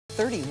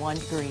31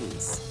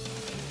 degrees.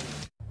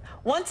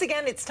 Once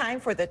again, it's time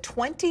for the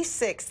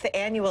 26th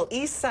annual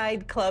East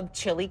Side Club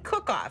Chili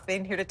Cook-Off.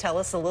 And here to tell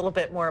us a little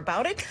bit more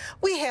about it,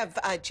 we have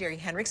Jerry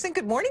Henriksen.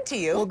 Good morning to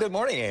you. Well, good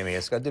morning, Amy.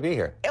 It's good to be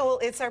here. Well,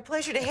 it's our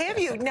pleasure to have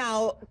you.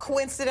 Now,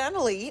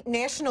 coincidentally,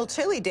 National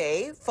Chili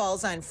Day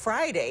falls on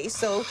Friday,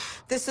 so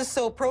this is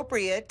so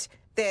appropriate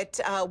that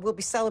we'll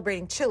be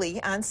celebrating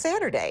chili on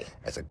Saturday.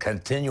 It's a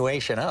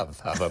continuation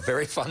of a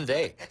very fun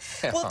day.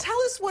 Well,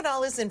 tell us what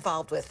all is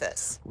involved with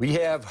this. We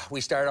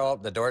start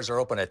out, the doors are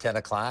open at 10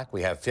 o'clock.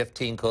 We have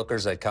 15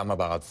 cookers that come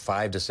about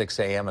 5 to 6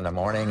 a.m. in the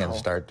morning and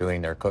start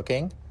doing their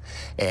cooking.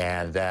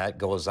 And that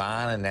goes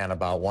on, and then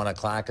about 1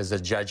 o'clock is the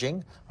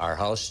judging. Our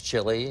house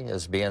chili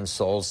is being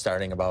sold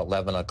starting about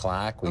 11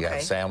 o'clock. We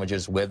have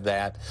sandwiches with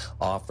that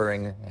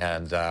offering,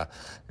 and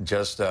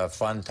just a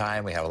fun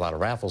time. We have a lot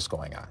of raffles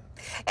going on.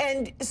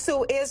 And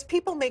so as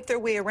people make their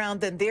way around,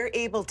 then they're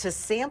able to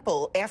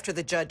sample, after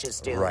the judges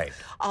do,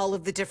 all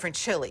of the different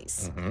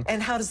chilies.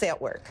 And how does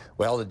that work?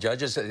 Well, the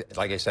judges,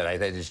 like I said,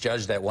 they just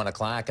judged at 1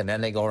 o'clock, and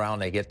then they go around,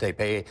 they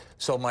pay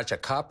so much a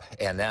cup,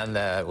 and then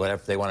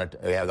whatever they want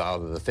to have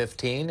out of the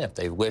 15, if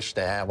they wish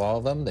to have all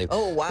of them, they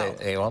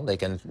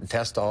can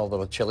test all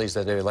the chilies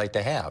that they would like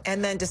to have.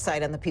 And then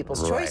decide on the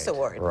People's Choice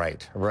Award.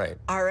 Right.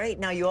 All right.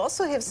 Now, you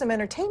also have some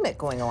entertainment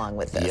going along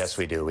with this. Yes,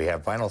 we do. We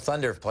have Final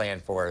Thunder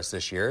playing for us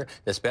this year.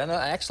 It's been,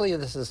 actually,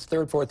 this is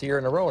third, fourth year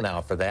in a row now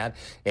for that.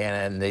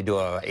 And they do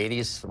a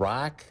 80s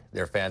rock.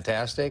 They're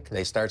fantastic.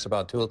 They starts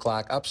about 2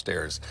 o'clock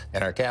upstairs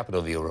in our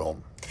Capitol View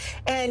room.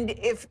 And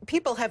if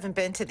people haven't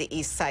been to the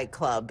East Side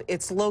Club,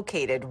 it's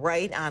located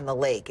right on the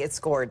lake. It's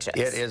gorgeous.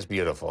 It is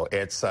beautiful.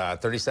 It's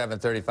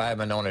 3735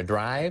 Monona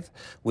Drive.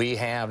 We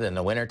have, in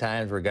the winter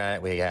times,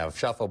 we have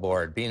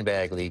shuffleboard,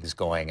 beanbag leagues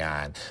going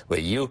on.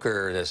 With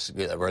euchre,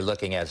 we're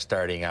looking at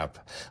starting up.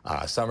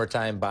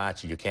 Summertime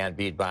bocce, you can't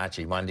beat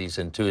bocce. Mondays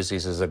and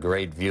Tuesdays is a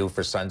great view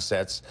for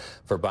sunsets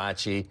for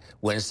bocce.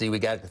 Wednesday, we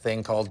got a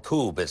thing called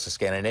Coob. It's a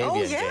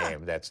Scandinavian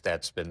game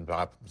that's been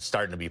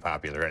starting to be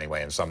popular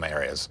anyway in some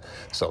areas.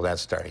 So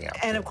that's starting out.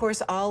 And of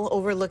course, all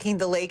overlooking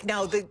the lake.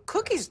 Now, the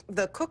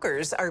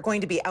cookers are going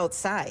to be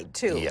outside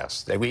too.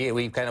 Yes,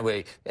 we kind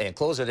of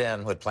close it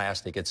in with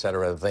plastic,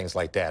 etc., things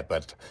like that.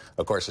 But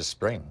of course, it's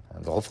spring,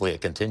 and hopefully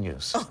it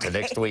continues the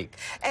next week.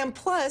 And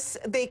plus,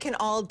 they can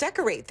all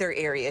decorate their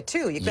area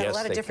too. You've got a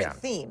lot of different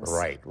themes.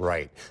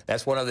 Right.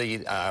 That's one of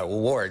the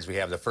awards. We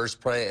have the first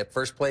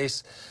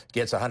place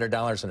gets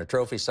 $100 in a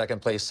trophy,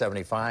 second place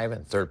 $75,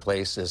 and third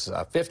place is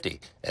 $50,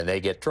 and they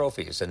get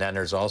trophies. And then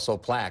there's also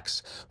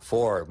plaques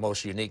for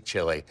most unique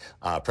chili,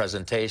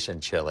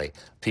 presentation chili,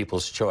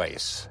 People's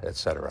Choice,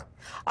 etc.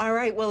 All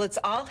right, well, it's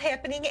all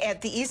happening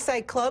at the East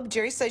Side Club.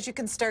 Jerry says you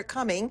can start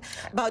coming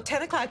about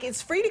 10 o'clock.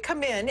 It's free to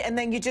come in, and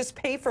then you just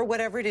pay for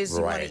whatever it is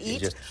you want to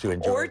eat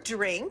or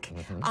drink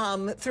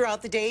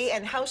throughout the day.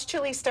 And house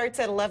chili starts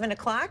at 11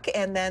 o'clock,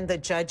 and then the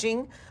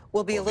judging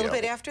will be a little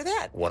bit after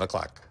that. 1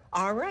 o'clock.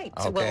 All right.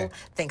 Well,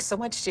 thanks so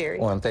much, Jerry.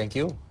 Well, and thank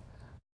you.